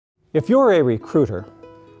If you're a recruiter,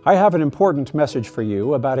 I have an important message for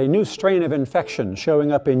you about a new strain of infection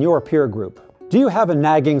showing up in your peer group. Do you have a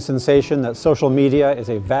nagging sensation that social media is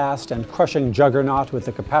a vast and crushing juggernaut with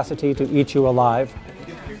the capacity to eat you alive?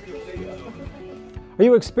 Are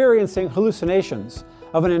you experiencing hallucinations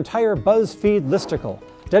of an entire BuzzFeed listicle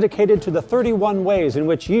dedicated to the 31 ways in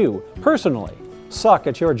which you, personally, suck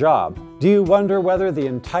at your job? Do you wonder whether the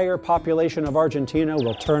entire population of Argentina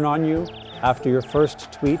will turn on you after your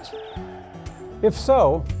first tweet? If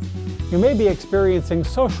so, you may be experiencing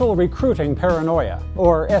social recruiting paranoia,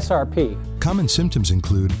 or SRP. Common symptoms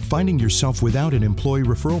include finding yourself without an employee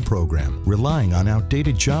referral program, relying on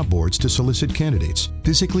outdated job boards to solicit candidates,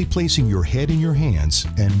 physically placing your head in your hands,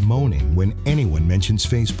 and moaning when anyone mentions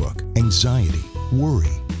Facebook, anxiety, worry,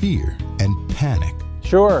 fear, and panic.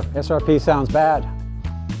 Sure, SRP sounds bad.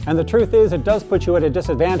 And the truth is, it does put you at a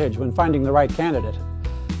disadvantage when finding the right candidate.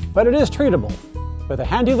 But it is treatable with a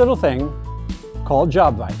handy little thing called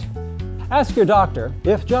Jobvite. Ask your doctor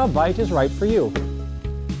if Jobvite is right for you.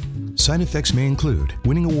 Side effects may include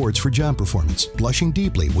winning awards for job performance, blushing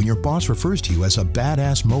deeply when your boss refers to you as a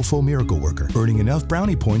badass mofo miracle worker, earning enough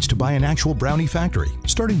brownie points to buy an actual brownie factory,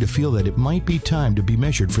 starting to feel that it might be time to be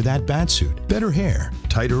measured for that bat suit, better hair,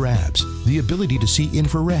 tighter abs, the ability to see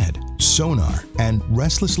infrared, sonar, and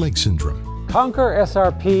restless leg syndrome. Conquer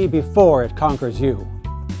SRP before it conquers you.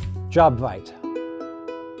 Jobvite.